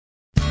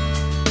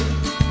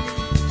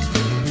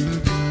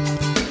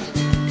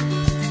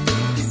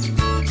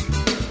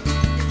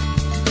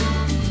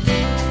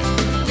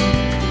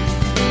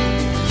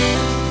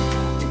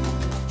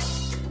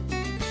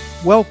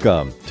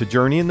Welcome to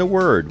Journey in the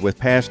Word with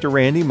Pastor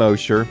Randy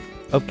Mosher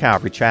of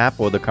Calvary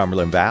Chapel of the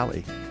Cumberland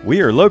Valley.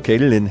 We are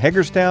located in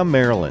Hagerstown,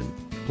 Maryland.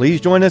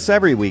 Please join us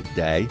every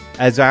weekday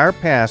as our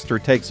pastor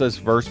takes us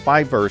verse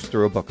by verse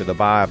through a book of the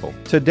Bible.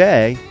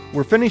 Today,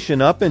 we're finishing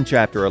up in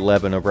chapter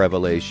 11 of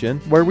Revelation,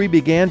 where we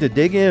began to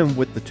dig in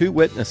with the two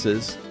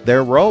witnesses,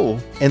 their role,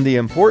 and the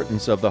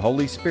importance of the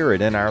Holy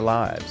Spirit in our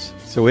lives.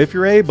 So if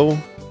you're able,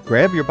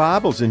 grab your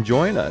Bibles and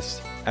join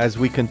us as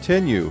we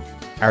continue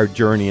our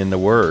journey in the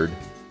Word.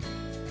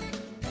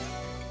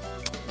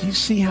 Do you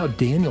see how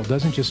Daniel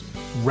doesn't just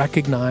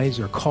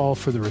recognize or call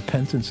for the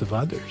repentance of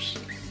others?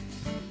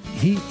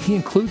 He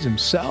includes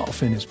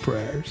himself in his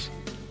prayers.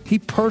 He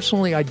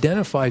personally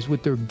identifies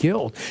with their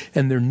guilt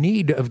and their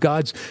need of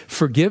God's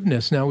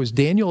forgiveness. Now, was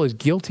Daniel as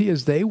guilty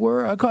as they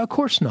were? Of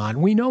course not.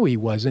 We know he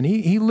wasn't.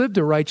 He lived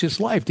a righteous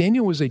life.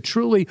 Daniel was a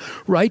truly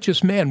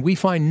righteous man. We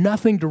find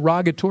nothing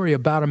derogatory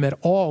about him at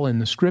all in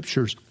the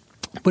Scriptures.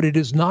 But it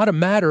is not a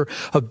matter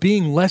of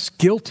being less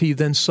guilty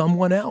than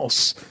someone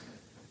else.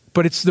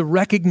 But it's the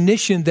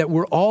recognition that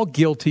we're all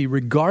guilty,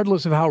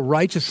 regardless of how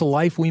righteous a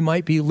life we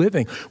might be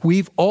living.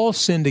 We've all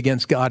sinned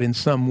against God in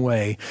some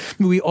way.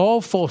 We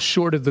all fall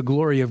short of the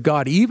glory of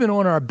God, even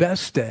on our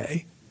best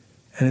day.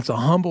 And it's a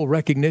humble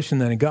recognition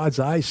that in God's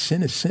eyes,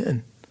 sin is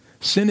sin.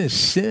 Sin is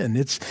sin.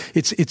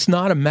 It's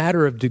not a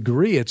matter of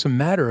degree. It's a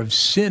matter of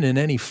sin in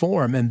any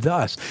form. And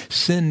thus,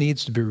 sin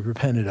needs to be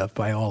repented of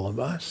by all of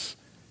us.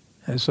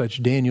 As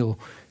such, Daniel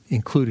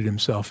included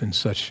himself in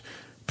such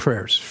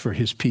prayers for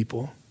his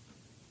people.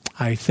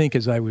 I think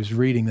as I was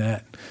reading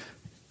that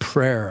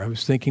prayer, I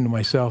was thinking to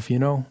myself,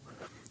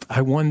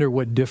 I wonder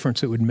what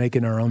difference it would make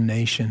in our own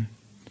nation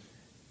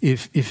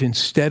if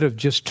instead of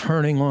just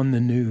turning on the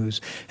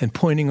news and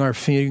pointing our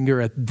finger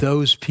at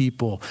those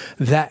people,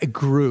 that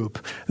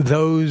group,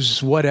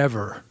 those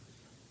whatever,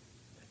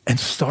 and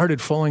started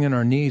falling on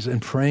our knees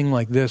and praying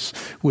like this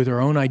with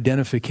our own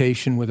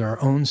identification, with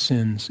our own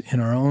sins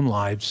in our own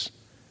lives,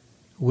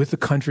 with the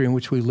country in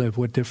which we live,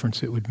 what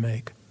difference it would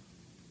make.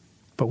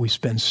 But we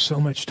spend so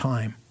much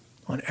time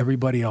on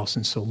everybody else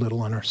and so little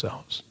on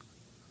ourselves.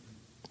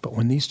 But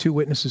when these two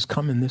witnesses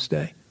come in this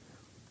day,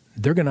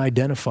 they're going to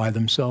identify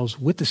themselves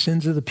with the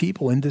sins of the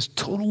people in this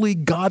totally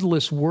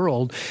godless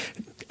world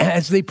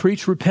as they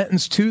preach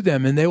repentance to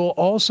them. And they will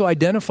also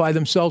identify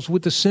themselves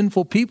with the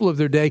sinful people of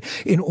their day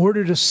in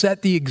order to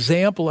set the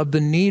example of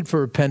the need for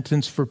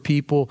repentance for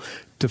people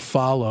to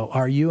follow.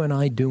 Are you and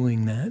I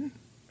doing that?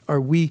 Are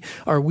we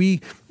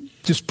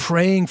just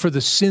praying for the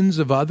sins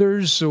of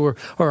others, or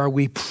are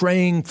we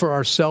praying for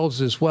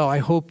ourselves as well? I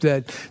hope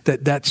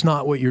that's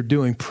not what you're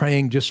doing,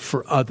 praying just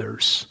for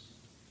others,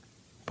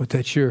 but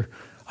that you're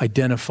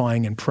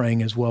identifying and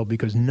praying as well,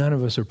 because none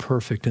of us are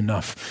perfect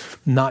enough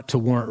not to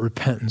warrant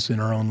repentance in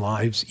our own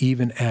lives,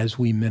 even as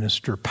we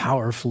minister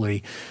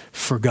powerfully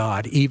for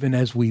God, even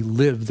as we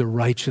live the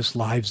righteous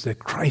lives that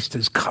Christ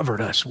has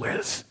covered us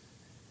with.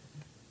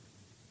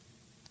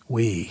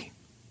 We,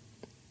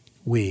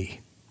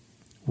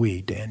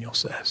 Daniel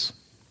says.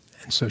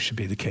 And so should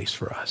be the case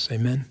for us.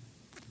 Amen?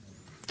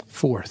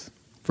 Fourth,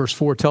 verse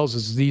 4 tells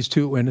us these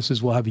two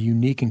witnesses will have a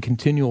unique and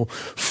continual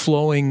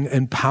flowing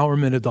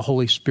empowerment of the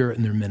Holy Spirit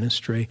in their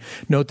ministry.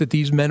 Note that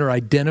these men are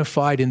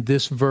identified in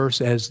this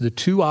verse as the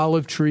two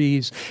olive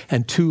trees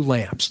and two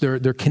lamps.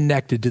 They're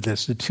connected to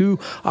this, the two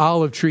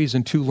olive trees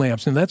and two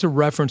lamps. And that's a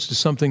reference to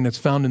something that's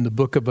found in the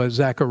book of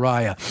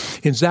Zechariah.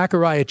 In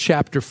Zechariah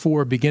chapter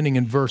 4, beginning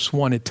in verse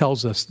 1, it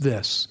tells us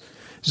this.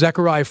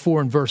 Zechariah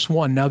 4 and verse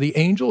 1, now the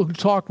angel who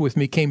talked with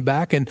me came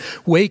back and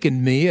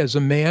wakened me as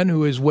a man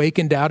who is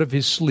wakened out of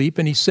his sleep.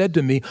 And he said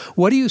to me,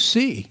 what do you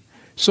see?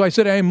 So I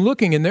said, I am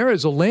looking, and there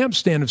is a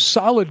lampstand of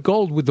solid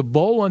gold with the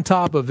bowl on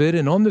top of it,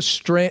 and on the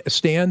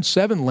stand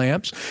 7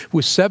 lamps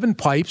with 7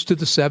 pipes to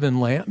the 7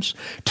 lamps.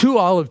 2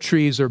 olive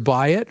trees are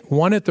by it,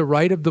 one at the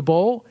right of the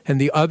bowl and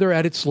the other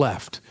at its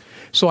left.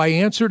 So I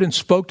answered and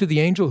spoke to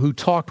the angel who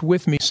talked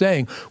with me,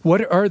 saying,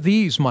 what are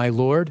these, my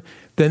Lord?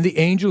 Then the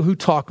angel who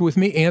talked with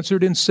me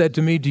answered and said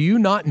to me, do you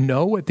not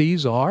know what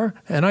these are?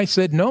 And I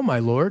said, no, my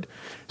Lord.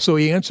 So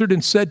he answered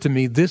and said to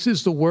me, this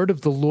is the word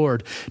of the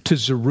Lord to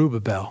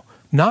Zerubbabel,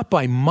 not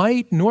by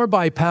might nor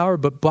by power,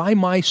 but by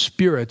my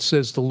Spirit,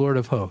 says the Lord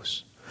of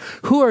hosts.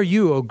 Who are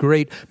you, O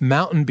great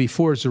mountain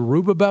before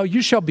Zerubbabel?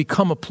 You shall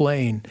become a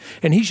plain,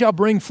 and he shall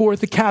bring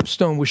forth a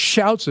capstone with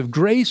shouts of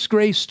grace,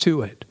 grace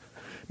to it.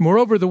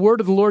 Moreover, the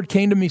word of the Lord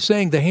came to me,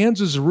 saying, the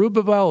hands of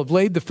Zerubbabel have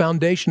laid the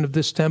foundation of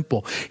this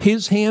temple.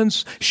 His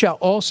hands shall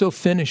also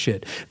finish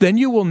it. Then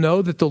you will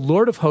know that the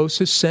Lord of hosts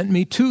has sent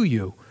me to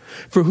you.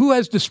 For who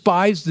has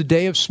despised the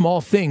day of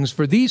small things?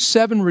 For these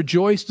 7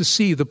 rejoice to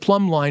see the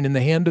plumb line in the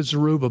hand of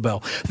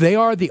Zerubbabel. They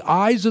are the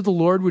eyes of the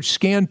Lord which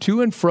scan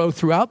to and fro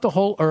throughout the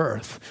whole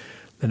earth.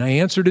 Then I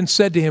answered and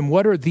said to him,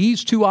 what are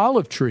these 2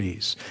 olive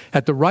trees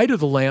at the right of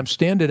the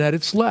lampstand and at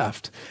its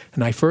left?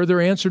 And I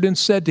further answered and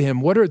said to him,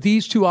 what are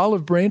these 2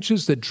 olive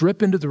branches that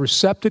drip into the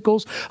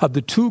receptacles of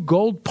the 2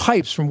 gold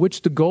pipes from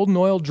which the golden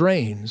oil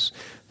drains?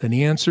 Then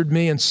he answered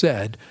me and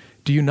said,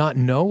 do you not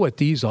know what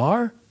these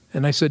are?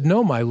 And I said,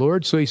 no, my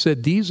Lord. So he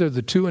said, these are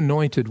the two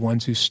anointed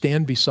ones who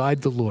stand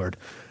beside the Lord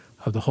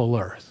of the whole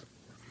earth.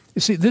 You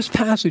see, this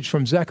passage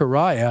from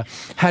Zechariah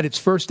had its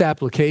first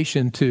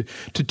application to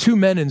two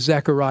men in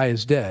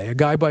Zechariah's day, a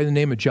guy by the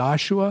name of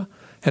Joshua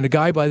and a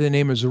guy by the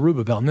name of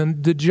Zerubbabel. And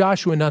then the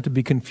Joshua, not to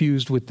be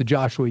confused with the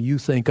Joshua you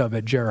think of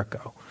at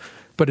Jericho,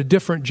 but a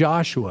different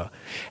Joshua.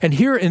 And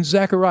here in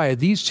Zechariah,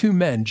 these two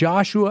men,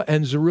 Joshua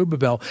and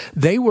Zerubbabel,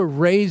 they were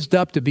raised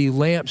up to be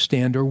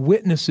lampstand or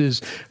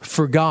witnesses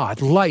for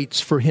God,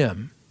 lights for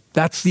him.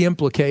 That's the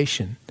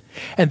implication.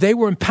 And they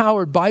were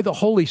empowered by the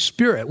Holy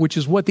Spirit, which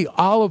is what the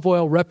olive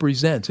oil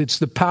represents. It's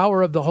the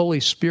power of the Holy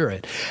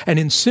Spirit. And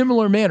in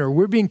similar manner,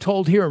 we're being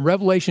told here in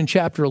Revelation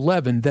chapter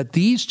 11 that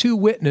these two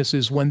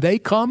witnesses, when they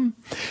come,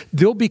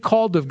 they'll be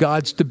called of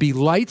God to be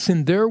lights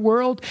in their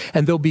world,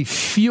 and they'll be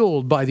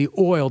fueled by the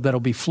oil that'll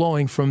be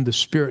flowing from the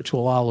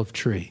spiritual olive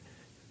tree,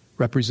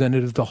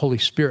 representative of the Holy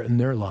Spirit in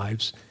their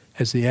lives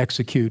as they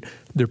execute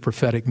their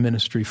prophetic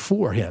ministry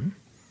for him.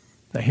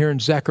 Now here in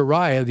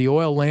Zechariah, the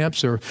oil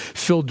lamps are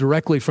filled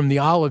directly from the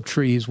olive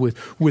trees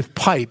with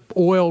piping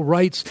oil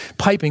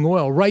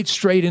right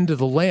straight into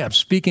the lamps,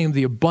 speaking of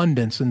the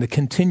abundance and the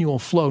continual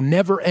flow,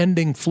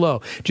 never-ending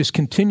flow, just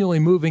continually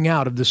moving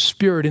out of the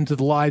Spirit into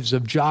the lives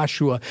of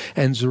Joshua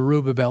and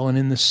Zerubbabel. And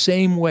in the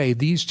same way,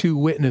 these two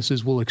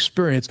witnesses will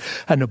experience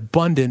an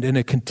abundant and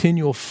a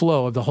continual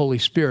flow of the Holy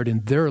Spirit in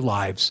their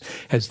lives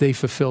as they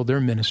fulfill their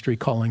ministry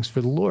callings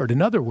for the Lord.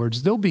 In other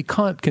words, they'll be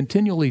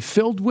continually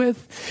filled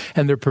with,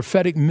 and their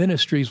prophetic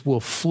ministries will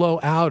flow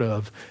out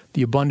of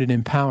the abundant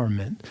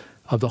empowerment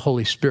of the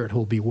Holy Spirit who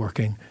will be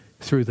working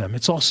through them.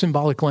 It's all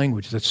symbolic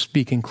language that's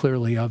speaking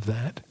clearly of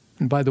that.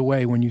 And by the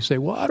way, when you say,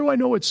 well, how do I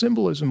know what's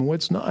symbolism and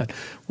what's not?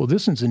 Well,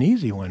 this one's an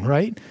easy one,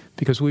 right?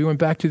 Because we went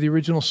back to the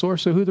original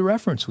source of who the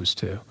reference was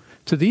to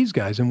these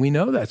guys. And we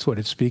know that's what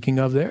it's speaking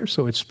of there,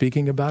 so it's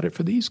speaking about it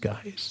for these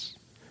guys.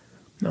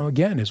 Now,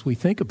 again, as we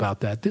think about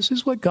that, this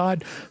is what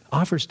God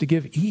offers to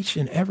give each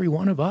and every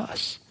one of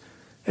us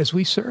as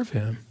we serve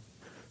him.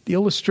 The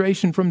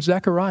illustration from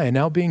Zechariah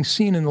now being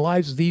seen in the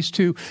lives of these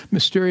two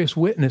mysterious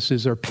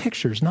witnesses are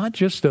pictures, not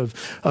just of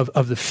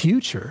the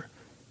future,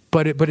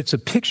 but it's a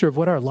picture of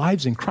what our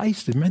lives in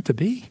Christ are meant to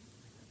be.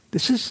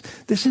 This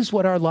is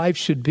what our lives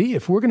should be.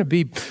 If we're going to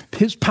be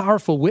his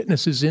powerful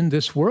witnesses in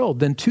this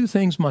world, then two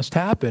things must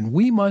happen.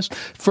 We must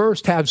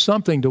first have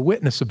something to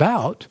witness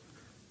about,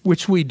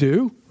 which we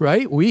do,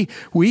 right?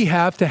 We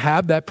have to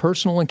have that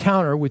personal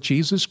encounter with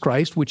Jesus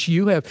Christ, which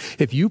you have.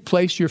 If you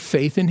place your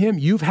faith in him,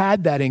 you've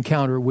had that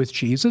encounter with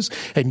Jesus,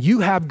 and you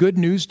have good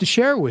news to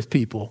share with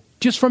people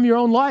just from your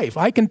own life.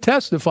 I can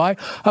testify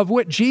of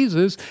what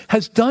Jesus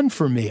has done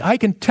for me. I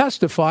can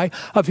testify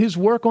of his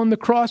work on the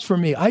cross for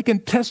me. I can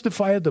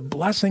testify of the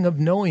blessing of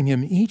knowing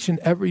him each and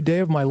every day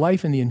of my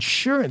life, and the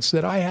insurance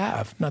that I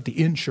have, not the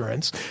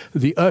insurance,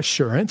 the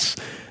assurance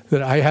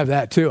that I have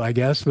that too, I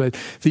guess, but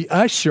the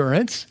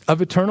assurance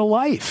of eternal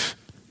life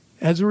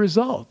as a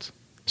result.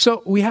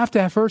 So we have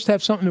to first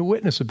have something to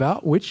witness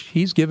about, which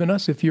he's given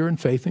us if you're in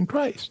faith in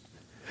Christ.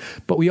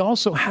 But we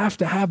also have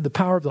to have the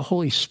power of the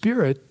Holy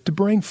Spirit to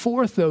bring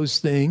forth those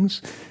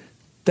things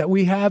that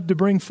we have to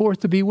bring forth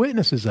to be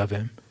witnesses of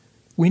him.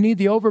 We need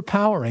the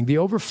overpowering, the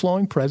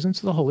overflowing presence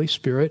of the Holy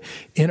Spirit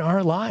in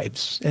our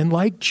lives. And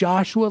like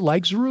Joshua,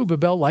 like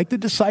Zerubbabel, like the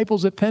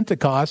disciples at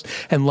Pentecost,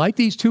 and like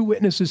these two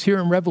witnesses here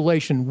in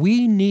Revelation,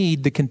 we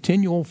need the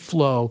continual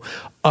flow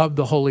of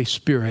the Holy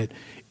Spirit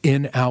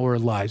in our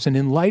lives. And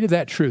in light of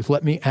that truth,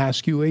 let me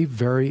ask you a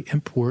very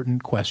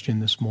important question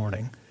this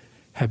morning.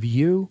 Have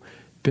you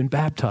been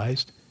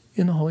baptized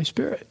in the Holy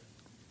Spirit?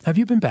 Have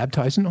you been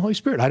baptized in the Holy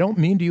Spirit? I don't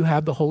mean do you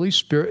have the Holy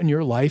Spirit in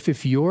your life.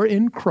 If you're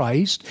in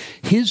Christ,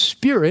 his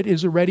Spirit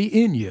is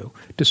already in you,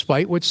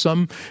 despite what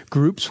some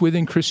groups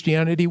within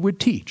Christianity would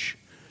teach.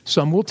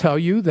 Some will tell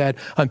you that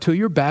until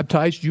you're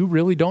baptized, you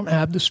really don't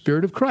have the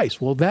Spirit of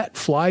Christ. Well, that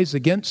flies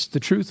against the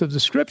truth of the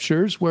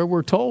Scriptures, where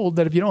we're told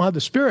that if you don't have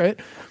the Spirit,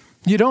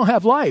 you don't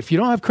have life, you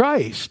don't have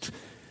Christ.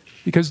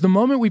 Because the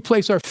moment we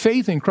place our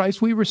faith in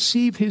Christ, we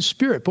receive his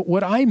Spirit. But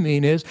what I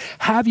mean is,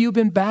 have you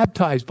been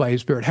baptized by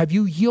his Spirit? Have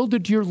you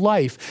yielded your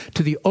life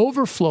to the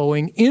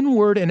overflowing,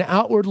 inward and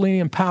outwardly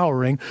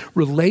empowering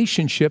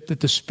relationship that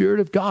the Spirit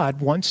of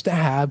God wants to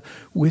have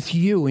with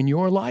you in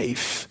your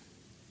life?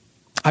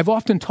 I've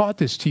often taught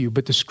this to you,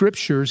 but the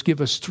Scriptures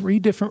give us three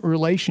different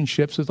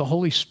relationships of the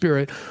Holy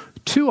Spirit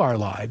to our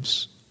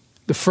lives.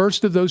 The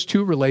first of those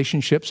two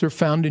relationships are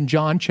found in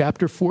John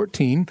chapter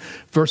 14,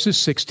 verses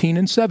 16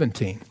 and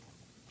 17.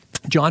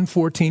 John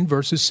 14,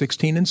 verses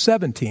 16 and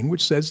 17,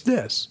 which says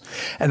this,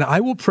 "And I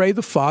will pray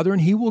the Father,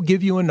 and he will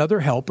give you another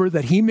helper,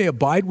 that he may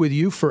abide with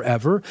you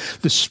forever,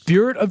 the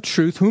Spirit of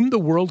truth, whom the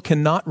world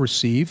cannot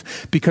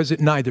receive, because it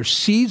neither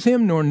sees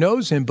him nor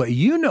knows him, but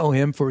you know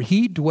him, for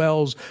he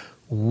dwells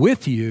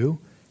with you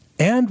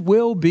and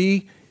will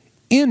be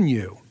in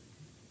you."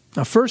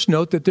 Now, first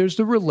note that there's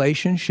the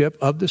relationship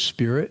of the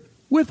Spirit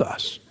with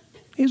us.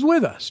 He's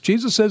with us.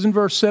 Jesus says in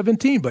verse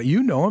 17, "But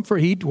you know him, for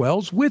he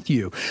dwells with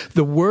you."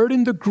 The word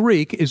in the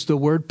Greek is the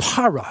word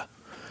para.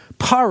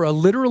 Para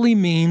literally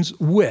means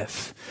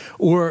with,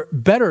 or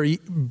better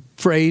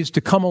phrase, to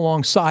come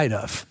alongside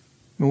of.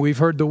 And we've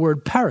heard the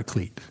word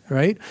paraclete,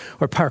 right?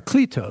 Or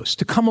parakletos,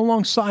 to come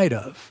alongside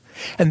of.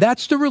 And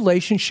that's the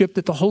relationship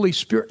that the Holy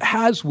Spirit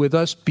has with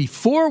us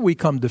before we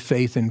come to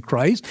faith in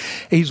Christ.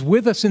 He's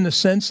with us in the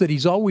sense that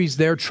he's always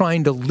there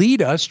trying to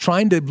lead us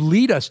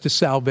to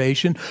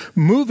salvation,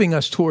 moving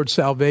us towards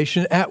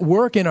salvation, at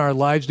work in our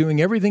lives, doing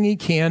everything he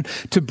can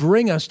to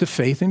bring us to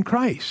faith in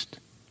Christ.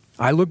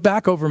 I look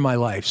back over my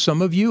life.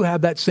 Some of you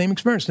have that same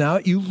experience. Now,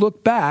 you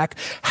look back,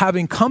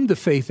 having come to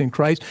faith in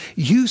Christ,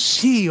 you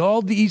see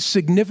all these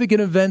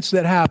significant events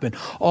that happen,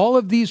 all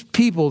of these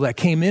people that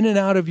came in and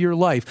out of your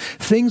life,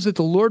 things that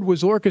the Lord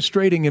was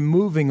orchestrating and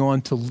moving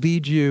on to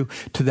lead you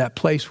to that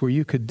place where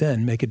you could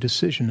then make a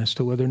decision as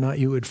to whether or not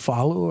you would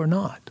follow or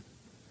not.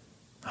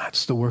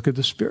 That's the work of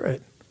the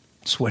Spirit.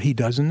 It's what he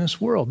does in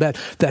this world.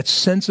 That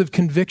sense of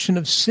conviction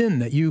of sin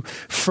that you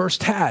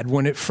first had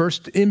when it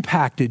first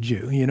impacted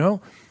you, you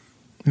know?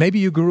 Maybe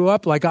you grew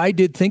up like I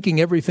did, thinking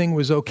everything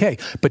was okay.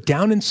 But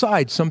down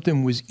inside,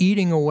 something was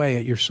eating away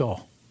at your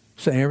soul,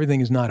 saying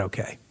everything is not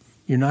okay.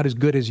 You're not as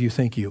good as you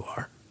think you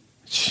are.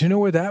 You know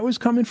where that was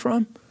coming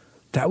from?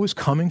 That was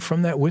coming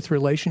from that with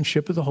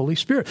relationship of the Holy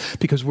Spirit.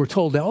 Because we're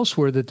told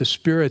elsewhere that the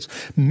Spirit's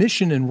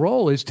mission and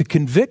role is to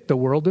convict the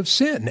world of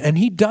sin. And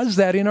he does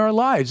that in our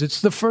lives. It's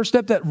the first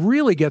step that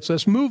really gets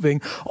us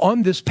moving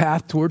on this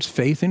path towards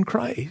faith in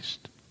Christ.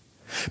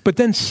 But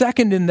then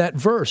second in that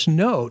verse,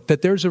 note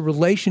that there's a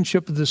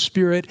relationship of the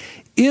Spirit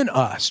in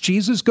us.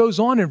 Jesus goes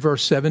on in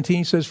verse 17,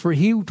 he says, for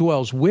he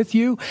dwells with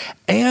you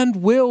and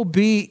will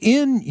be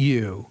in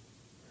you.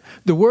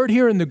 The word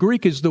here in the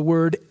Greek is the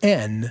word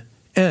en.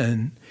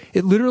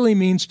 It literally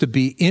means to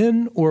be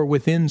in or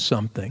within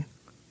something.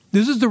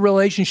 This is the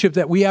relationship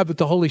that we have with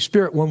the Holy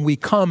Spirit when we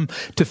come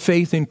to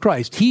faith in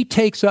Christ. He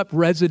takes up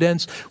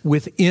residence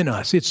within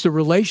us. It's the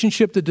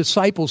relationship the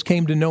disciples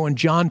came to know in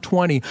John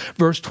 20,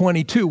 verse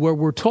 22, where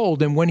we're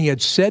told, and when he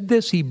had said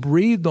this, he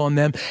breathed on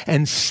them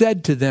and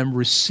said to them,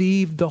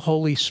 receive the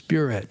Holy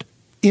Spirit.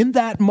 In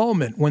that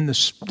moment, when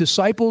the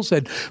disciples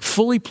had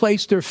fully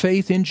placed their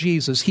faith in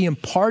Jesus, he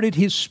imparted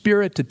his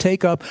Spirit to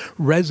take up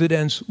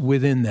residence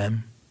within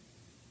them.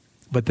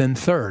 But then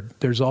third,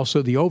 there's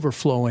also the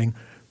overflowing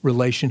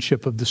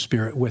relationship of the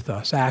Spirit with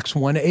us. Acts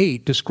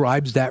 1:8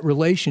 describes that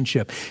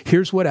relationship.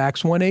 Here's what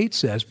Acts 1:8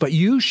 says, but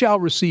you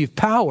shall receive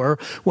power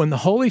when the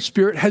Holy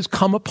Spirit has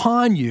come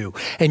upon you,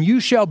 and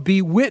you shall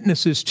be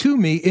witnesses to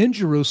me in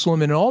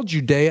Jerusalem and all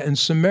Judea and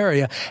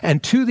Samaria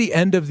and to the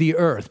end of the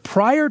earth.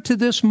 Prior to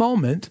this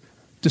moment,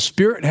 the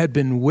Spirit had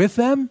been with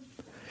them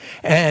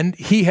and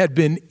he had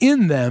been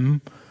in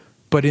them,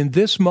 but in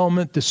this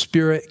moment the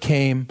Spirit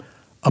came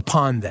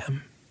upon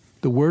them.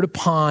 The word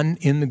upon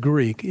in the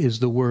Greek is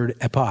the word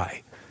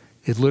epi.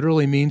 It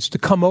literally means to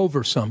come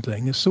over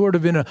something. It's sort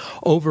of in an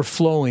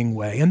overflowing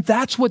way. And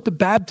that's what the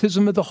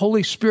baptism of the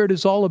Holy Spirit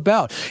is all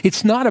about.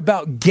 It's not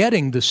about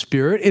getting the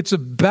Spirit. It's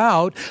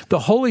about the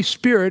Holy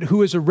Spirit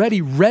who is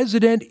already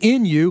resident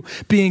in you,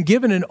 being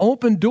given an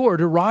open door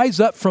to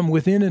rise up from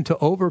within and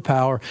to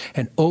overpower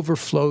and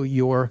overflow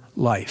your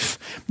life.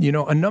 You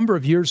know, a number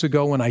of years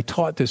ago when I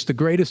taught this, the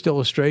greatest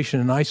illustration,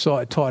 and I saw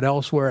it taught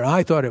elsewhere, and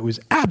I thought it was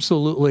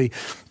absolutely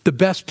the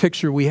best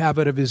picture we have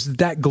of it, is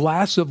that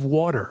glass of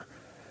water.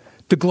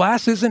 The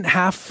glass isn't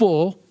half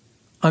full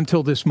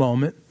until this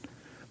moment,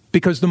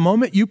 because the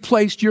moment you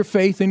placed your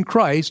faith in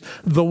Christ,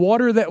 the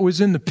water that was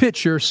in the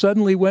pitcher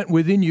suddenly went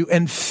within you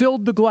and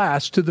filled the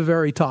glass to the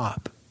very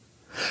top.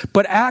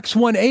 But Acts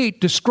 1:8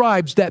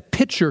 describes that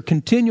pitcher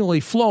continually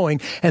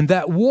flowing, and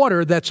that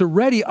water that's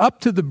already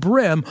up to the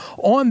brim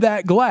on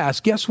that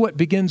glass. Guess what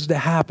begins to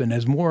happen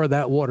as more of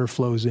that water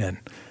flows in?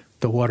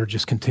 The water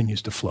just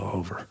continues to flow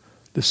over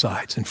the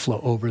sides and flow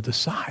over the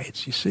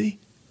sides, you see?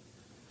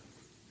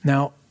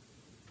 Now,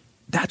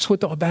 that's what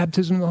the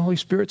baptism of the Holy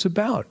Spirit's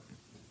about.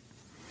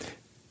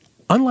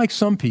 Unlike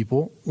some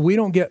people, we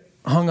don't get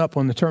hung up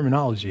on the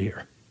terminology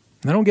here.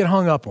 I don't get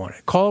hung up on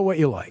it. Call it what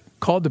you like.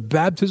 Call it the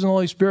baptism of the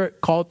Holy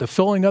Spirit. Call it the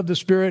filling of the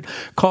Spirit.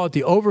 Call it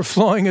the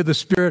overflowing of the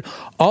Spirit.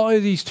 All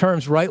of these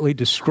terms rightly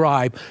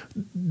describe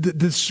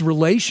this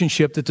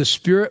relationship that the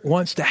Spirit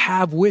wants to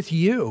have with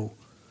you.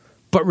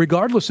 But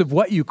regardless of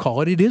what you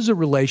call it, it is a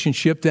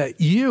relationship that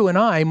you and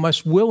I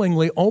must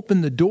willingly open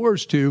the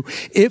doors to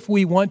if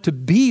we want to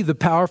be the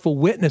powerful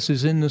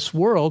witnesses in this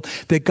world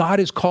that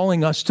God is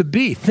calling us to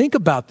be. Think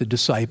about the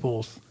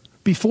disciples.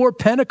 Before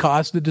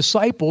Pentecost, the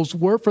disciples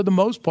were, for the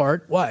most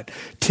part, what?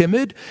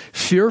 Timid,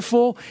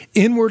 fearful,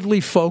 inwardly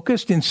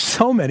focused in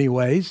so many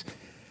ways.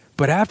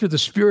 But after the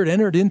Spirit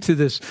entered into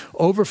this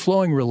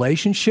overflowing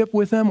relationship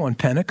with them on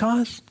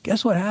Pentecost,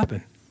 guess what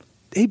happened?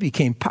 They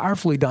became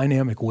powerfully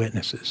dynamic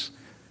witnesses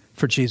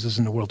for Jesus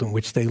in the world in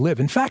which they live.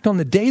 In fact, on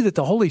the day that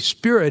the Holy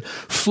Spirit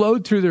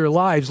flowed through their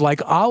lives like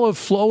olive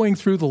flowing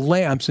through the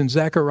lamps in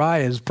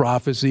Zechariah's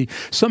prophecy,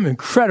 some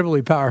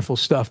incredibly powerful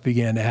stuff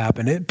began to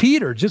happen. And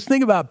Peter, just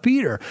think about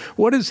Peter.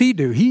 What does he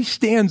do? He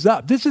stands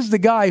up. This is the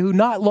guy who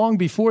not long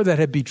before that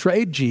had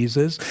betrayed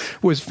Jesus,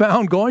 was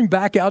found going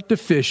back out to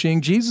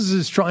fishing. Jesus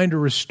is trying to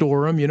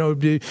restore him.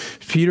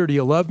 Peter, do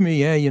you love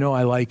me? Yeah,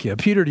 I like you.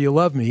 Peter, do you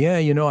love me? Yeah,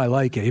 I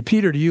like you.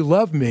 Peter, do you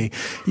love me?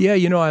 Yeah,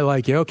 I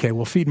like you. Okay,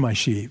 well, feed my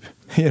sheep.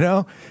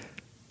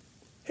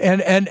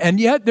 And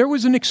yet there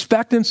was an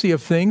expectancy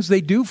of things.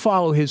 They do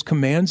follow his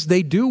commands.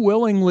 They do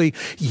willingly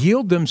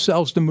yield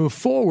themselves to move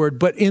forward.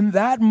 But in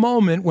that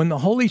moment, when the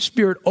Holy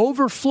Spirit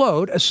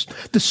overflowed,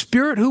 the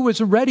Spirit who was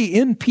already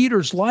in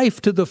Peter's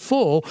life to the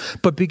full,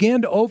 but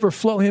began to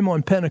overflow him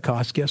on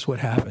Pentecost, guess what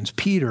happens?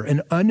 Peter,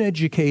 an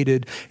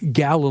uneducated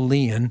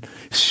Galilean,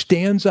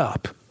 stands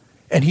up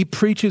and he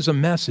preaches a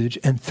message,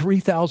 and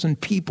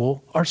 3,000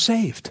 people are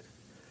saved.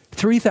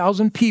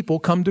 3,000 people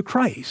come to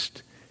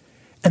Christ.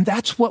 And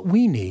that's what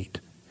we need.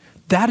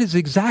 That is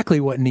exactly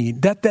what we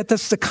need.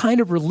 That's the kind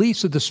of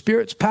release of the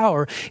Spirit's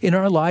power in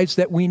our lives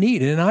that we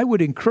need. And I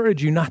would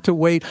encourage you not to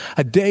wait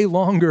a day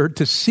longer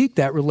to seek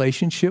that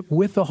relationship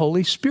with the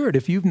Holy Spirit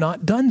if you've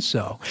not done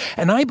so.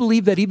 And I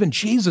believe that even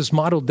Jesus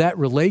modeled that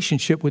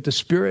relationship with the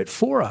Spirit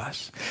for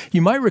us.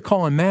 You might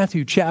recall in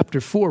Matthew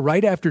chapter 4,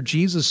 right after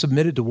Jesus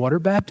submitted to water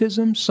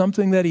baptism,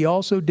 something that he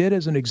also did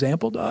as an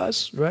example to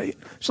us, right?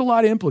 There's a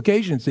lot of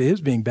implications to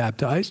his being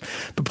baptized,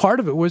 but part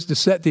of it was to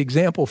set the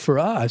example for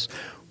us.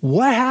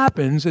 What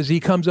happens as he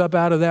comes up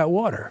out of that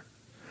water?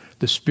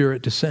 The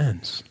Spirit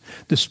descends.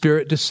 The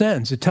Spirit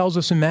descends. It tells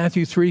us in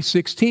Matthew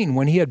 3:16,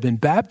 when he had been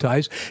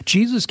baptized,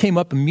 Jesus came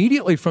up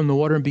immediately from the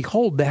water, and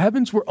behold, the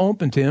heavens were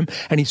opened to him,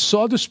 and he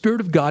saw the Spirit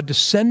of God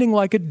descending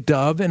like a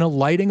dove and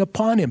alighting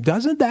upon him.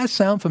 Doesn't that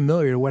sound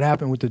familiar to what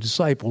happened with the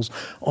disciples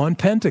on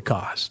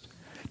Pentecost?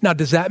 Now,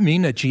 does that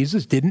mean that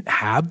Jesus didn't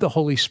have the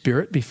Holy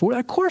Spirit before?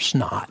 Of course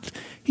not.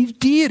 He's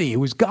deity. It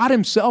was God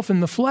himself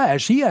in the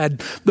flesh. He had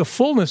the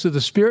fullness of the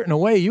Spirit in a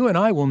way you and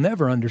I will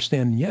never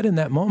understand. And yet in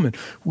that moment,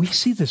 we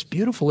see this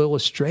beautiful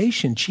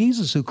illustration.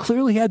 Jesus, who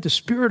clearly had the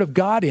Spirit of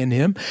God in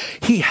him,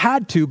 he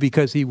had to,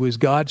 because he was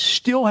God,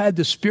 still had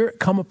the Spirit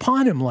come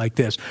upon him like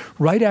this.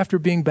 Right after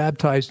being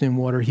baptized in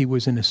water, he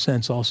was in a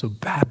sense also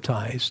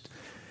baptized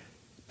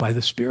by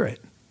the Spirit.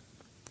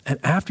 And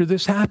after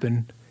this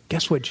happened,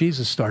 guess what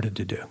Jesus started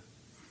to do?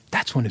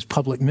 That's when his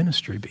public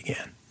ministry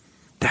began.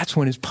 That's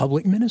when his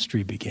public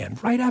ministry began,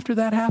 right after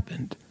that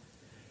happened.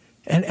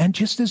 And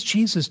just as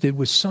Jesus did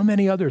with so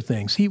many other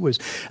things, he was,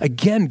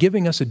 again,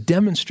 giving us a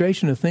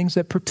demonstration of things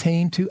that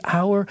pertain to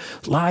our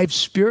lives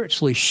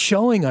spiritually,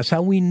 showing us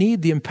how we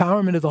need the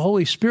empowerment of the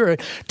Holy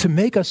Spirit to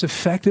make us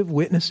effective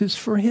witnesses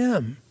for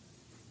him.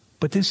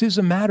 But this is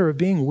a matter of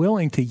being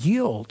willing to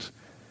yield.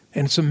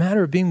 And it's a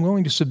matter of being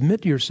willing to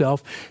submit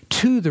yourself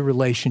to the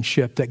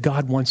relationship that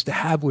God wants to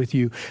have with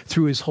you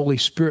through his Holy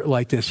Spirit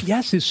like this.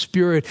 Yes, his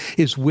Spirit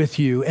is with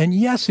you. And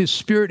yes, his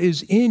Spirit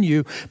is in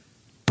you.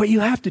 But you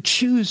have to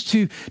choose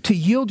to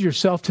yield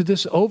yourself to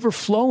this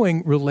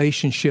overflowing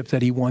relationship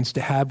that he wants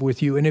to have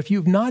with you. And if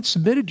you've not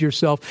submitted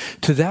yourself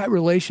to that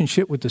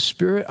relationship with the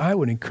Spirit, I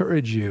would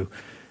encourage you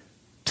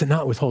to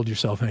not withhold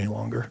yourself any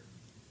longer.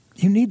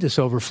 You need this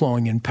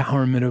overflowing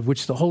empowerment of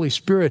which the Holy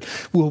Spirit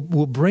will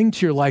bring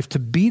to your life to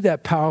be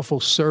that powerful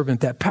servant,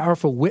 that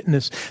powerful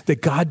witness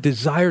that God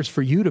desires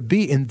for you to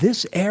be in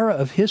this era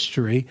of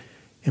history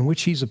in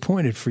which he's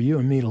appointed for you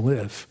and me to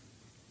live.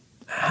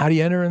 How do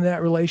you enter in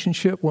that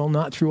relationship? Well,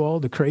 not through all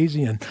the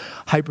crazy and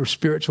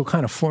hyper-spiritual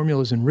kind of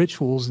formulas and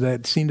rituals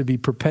that seem to be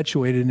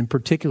perpetuated, in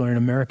particular in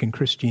American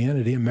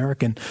Christianity,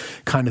 American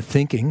kind of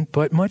thinking,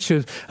 but much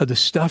of the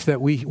stuff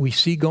that we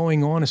see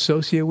going on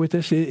associated with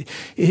this,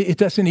 it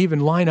doesn't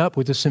even line up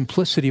with the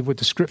simplicity of what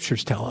the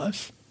Scriptures tell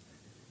us.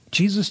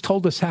 Jesus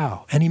told us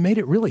how, and he made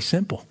it really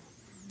simple.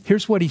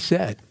 Here's what he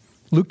said.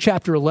 Luke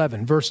chapter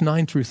 11, verse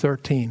 9 through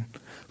 13.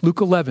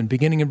 Luke 11,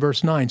 beginning in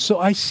verse 9. So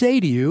I say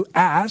to you,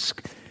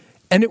 ask,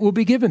 and it will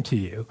be given to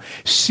you.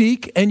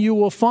 Seek, and you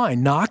will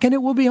find. Knock, and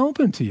it will be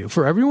opened to you.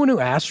 For everyone who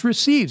asks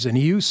receives, and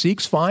he who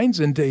seeks finds,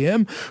 and to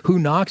him who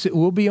knocks it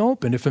will be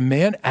opened. If a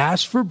man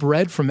asks for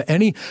bread from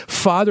any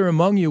father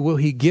among you, will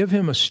he give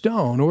him a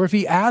stone? Or if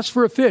he asks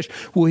for a fish,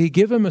 will he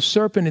give him a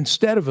serpent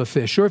instead of a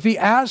fish? Or if he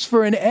asks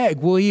for an egg,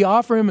 will he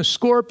offer him a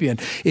scorpion?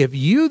 If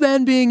you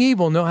then, being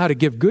evil, know how to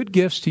give good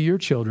gifts to your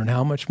children,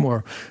 how much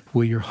more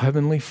will your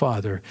heavenly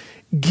Father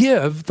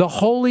give the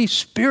Holy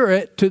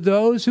Spirit to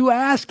those who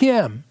ask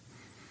him?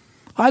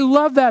 I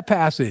love that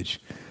passage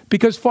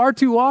because far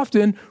too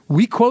often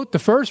we quote the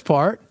first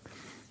part,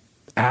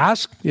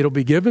 ask, it'll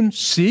be given,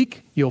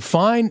 seek, you'll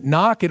find,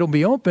 knock, it'll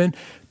be open,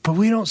 but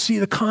we don't see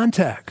the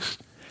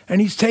context.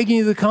 And he's taking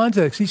you to the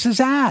context. He says,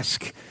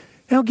 ask,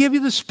 and I'll give you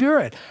the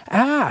Spirit.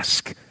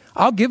 Ask.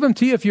 I'll give them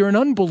to you. If you're an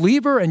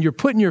unbeliever and you're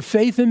putting your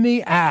faith in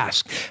me,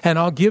 ask, and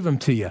I'll give them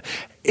to you.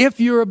 If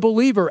you're a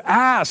believer,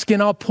 ask,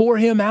 and I'll pour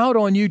him out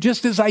on you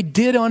just as I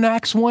did on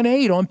Acts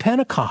 1:8 on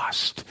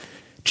Pentecost.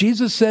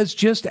 Jesus says,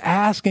 just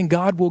ask and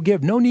God will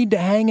give. No need to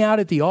hang out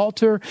at the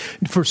altar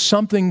for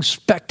something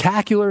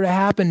spectacular to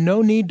happen.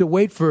 No need to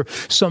wait for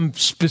some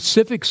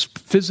specific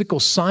physical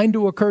sign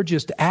to occur.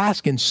 Just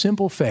ask in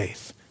simple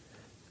faith.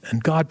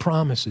 And God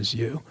promises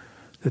you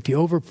that the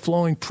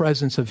overflowing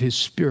presence of his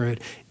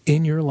Spirit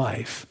in your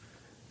life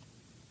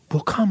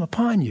will come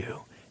upon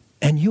you.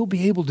 And you'll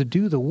be able to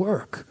do the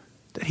work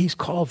that he's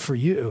called for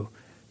you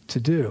to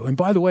do. And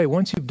by the way,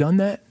 once you've done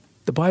that,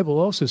 the Bible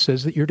also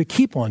says that you're to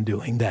keep on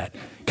doing that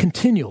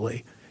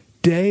continually,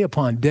 day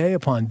upon day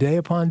upon day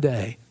upon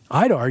day.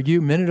 I'd argue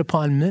minute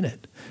upon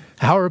minute,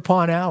 hour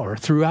upon hour,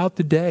 throughout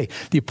the day.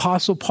 The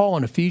Apostle Paul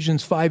in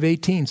Ephesians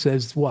 5:18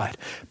 says what?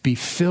 Be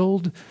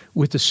filled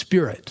with the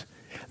Spirit.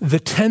 The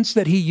tense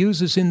that he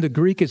uses in the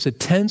Greek is a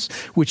tense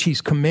which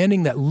he's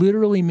commanding that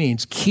literally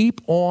means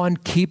keep on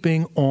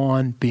keeping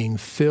on being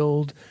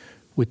filled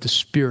with the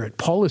Spirit.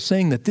 Paul is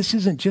saying that this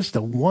isn't just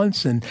a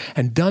once and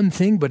done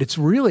thing, but it's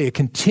really a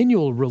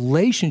continual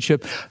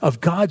relationship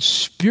of God's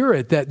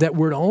Spirit that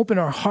we're to open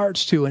our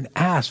hearts to and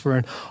ask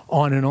for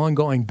on an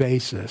ongoing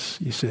basis,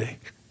 you see.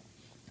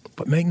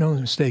 But make no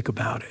mistake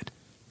about it.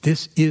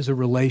 This is a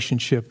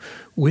relationship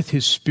with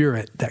his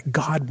Spirit that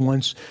God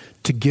wants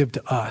to give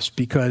to us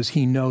because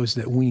he knows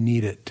that we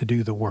need it to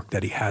do the work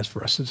that he has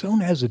for us. So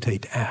don't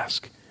hesitate to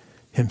ask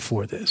him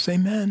for this.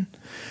 Amen.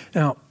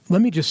 Now,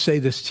 let me just say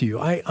this to you.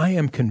 I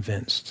am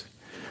convinced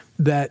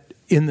that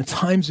in the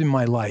times in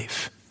my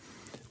life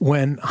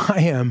when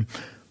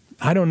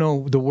I don't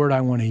know the word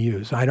I want to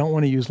use. I don't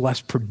want to use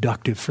less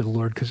productive for the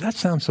Lord because that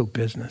sounds so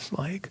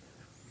business-like.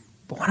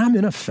 But when I'm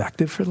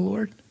ineffective for the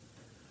Lord,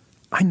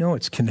 I know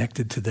it's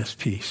connected to this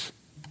piece.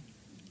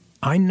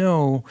 I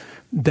know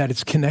that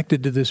it's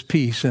connected to this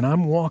piece, and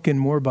I'm walking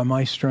more by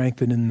my strength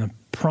than in the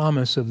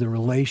promise of the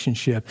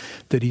relationship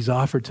that he's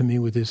offered to me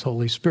with his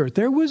Holy Spirit.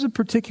 There was a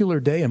particular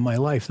day in my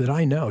life that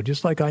I know,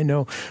 just like I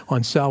know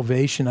on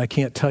salvation, I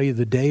can't tell you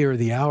the day or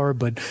the hour,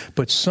 but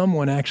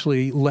someone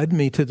actually led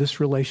me to this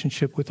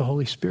relationship with the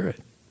Holy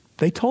Spirit.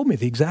 They told me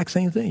the exact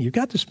same thing. You've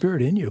got the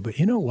Spirit in you, but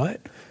you know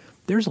what?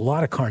 There's a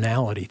lot of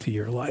carnality to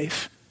your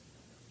life.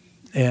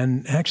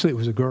 And actually, it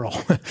was a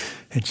girl.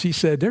 And she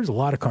said, there's a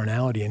lot of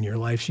carnality in your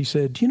life. She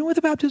said, do you know what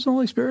the baptism of the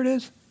Holy Spirit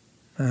is?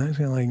 And I was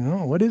kind of like,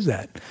 no, what is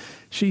that?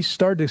 She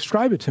started to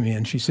describe it to me.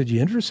 And she said,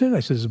 you interested? I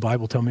said, does the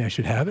Bible tell me I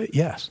should have it?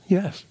 Yes.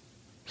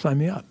 Sign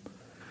me up.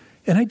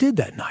 And I did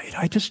that night.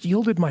 I just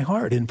yielded my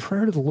heart in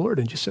prayer to the Lord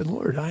and just said,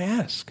 Lord, I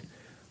ask.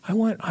 I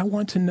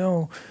want to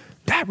know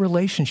that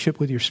relationship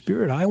with your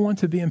Spirit. I want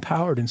to be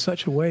empowered in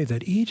such a way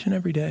that each and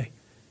every day,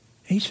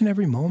 each and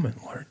every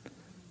moment, Lord,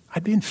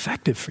 I'd be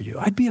effective for you.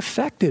 I'd be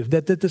effective.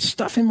 That the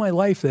stuff in my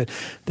life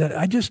that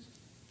I just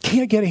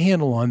can't get a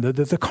handle on,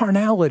 the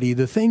carnality,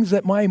 the things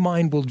that my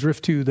mind will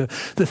drift to, the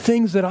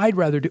things that I'd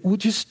rather do will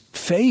just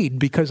fade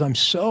because I'm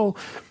so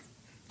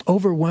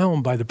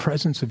overwhelmed by the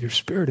presence of your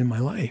Spirit in my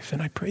life.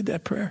 And I prayed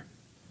that prayer.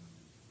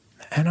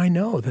 And I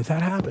know that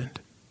happened.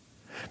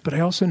 But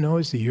I also know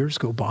as the years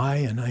go by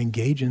and I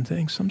engage in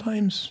things,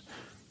 sometimes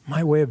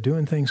my way of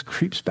doing things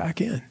creeps back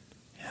in.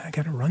 I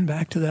got to run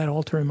back to that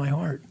altar in my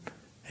heart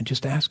and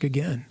just ask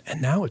again.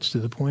 And now it's to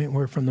the point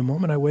where from the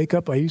moment I wake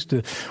up, I used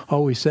to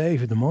always say,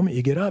 the moment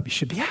you get up, you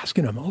should be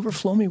asking him,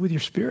 overflow me with your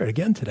Spirit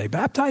again today.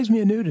 Baptize me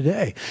anew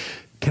today.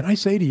 Can I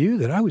say to you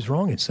that I was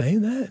wrong in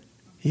saying that?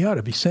 You ought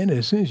to be saying it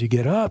as soon as you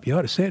get up. You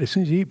ought to say it as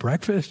soon as you eat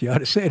breakfast. You ought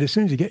to say it as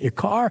soon as you get in your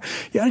car.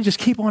 You ought to just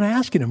keep on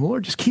asking him,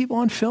 Lord, just keep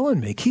on filling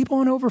me. Keep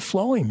on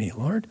overflowing me,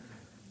 Lord.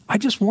 I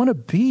just want to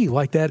be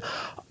like that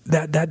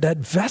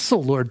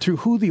vessel, Lord, through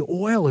who the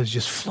oil is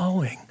just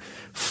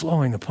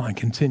flowing upon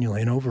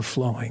continually and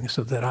overflowing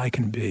so that I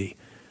can be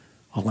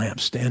a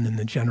lampstand in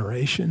the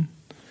generation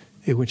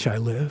in which I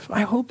live.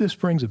 I hope this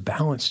brings a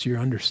balance to your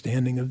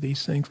understanding of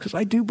these things because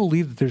I do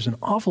believe that there's an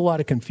awful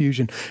lot of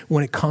confusion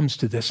when it comes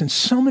to this. And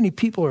so many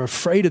people are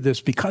afraid of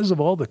this because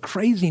of all the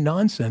crazy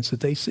nonsense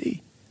that they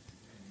see.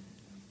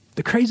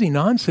 The crazy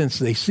nonsense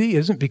they see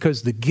isn't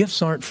because the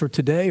gifts aren't for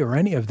today or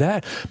any of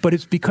that, but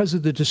it's because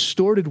of the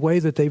distorted way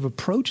that they've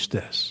approached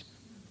this.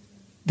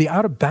 The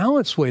out of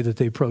balance way that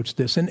they approach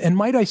this. And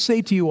might I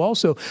say to you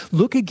also,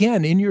 look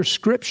again in your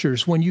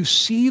scriptures when you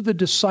see the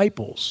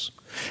disciples.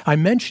 I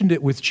mentioned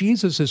it with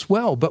Jesus as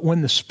well, but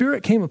when the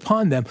Spirit came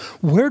upon them,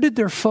 where did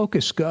their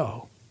focus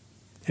go?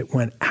 It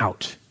went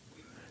out.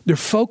 Their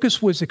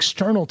focus was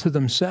external to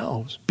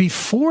themselves.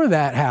 Before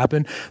that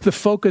happened, the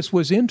focus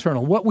was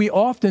internal. What we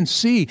often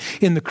see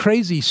in the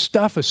crazy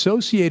stuff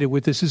associated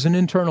with this is an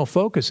internal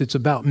focus. It's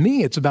about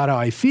me. It's about how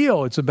I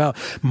feel. It's about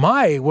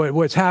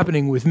what's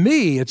happening with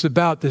me. It's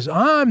about this.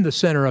 I'm the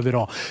center of it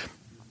all.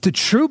 The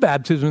true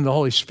baptism of the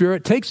Holy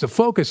Spirit takes the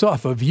focus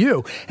off of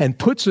you and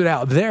puts it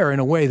out there in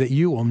a way that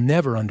you will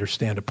never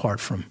understand apart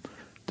from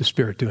the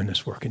Spirit doing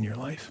this work in your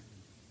life.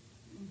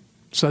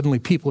 Suddenly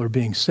people are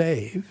being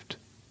saved.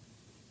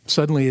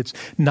 Suddenly it's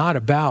not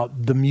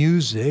about the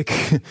music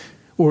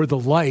or the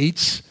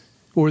lights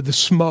or the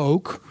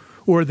smoke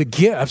or the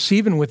gifts,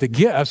 even with the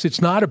gifts,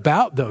 it's not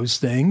about those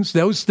things.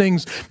 Those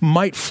things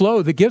might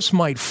flow. The gifts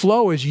might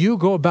flow as you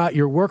go about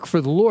your work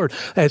for the Lord,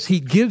 as he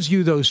gives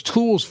you those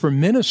tools for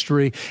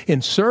ministry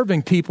in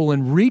serving people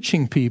and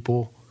reaching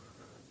people.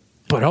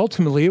 But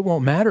ultimately, it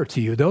won't matter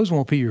to you. Those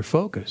won't be your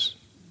focus.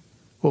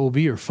 What will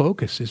be your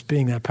focus is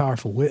being that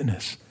powerful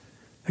witness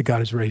that God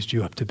has raised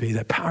you up to be,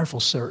 that powerful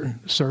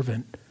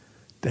servant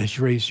that has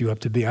raised you up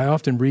to be. I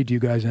often read to you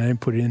guys, and I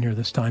didn't put it in here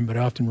this time, but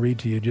I often read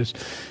to you just,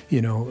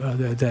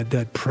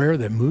 that prayer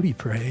that Moody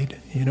prayed,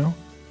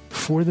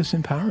 for this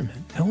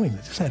empowerment, knowing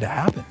that this had to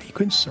happen. He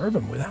couldn't serve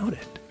him without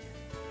it.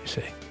 You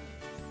see,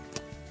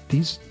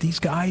 these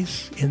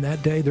guys in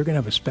that day, they're going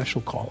to have a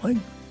special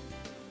calling,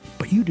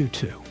 but you do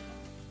too.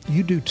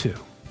 You do too.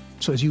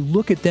 So as you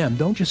look at them,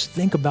 don't just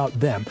think about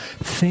them.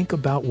 Think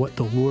about what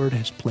the Lord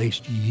has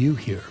placed you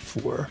here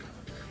for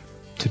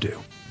to do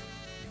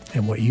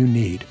and what you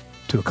need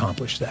to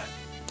accomplish that.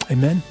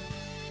 Amen.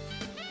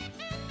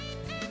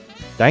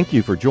 Thank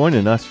you for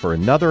joining us for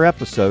another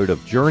episode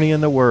of Journey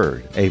in the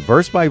Word, a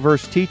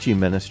verse-by-verse teaching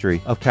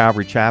ministry of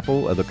Calvary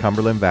Chapel of the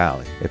Cumberland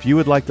Valley. If you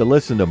would like to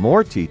listen to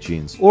more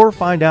teachings or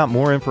find out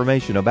more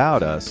information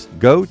about us,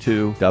 go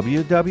to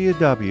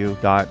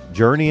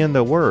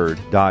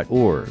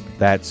www.journeyintheword.org.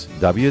 That's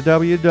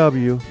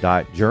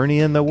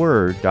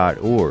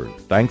www.journeyintheword.org.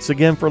 Thanks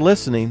again for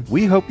listening.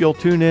 We hope you'll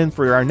tune in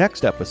for our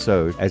next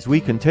episode as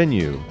we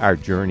continue our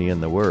journey in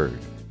the Word.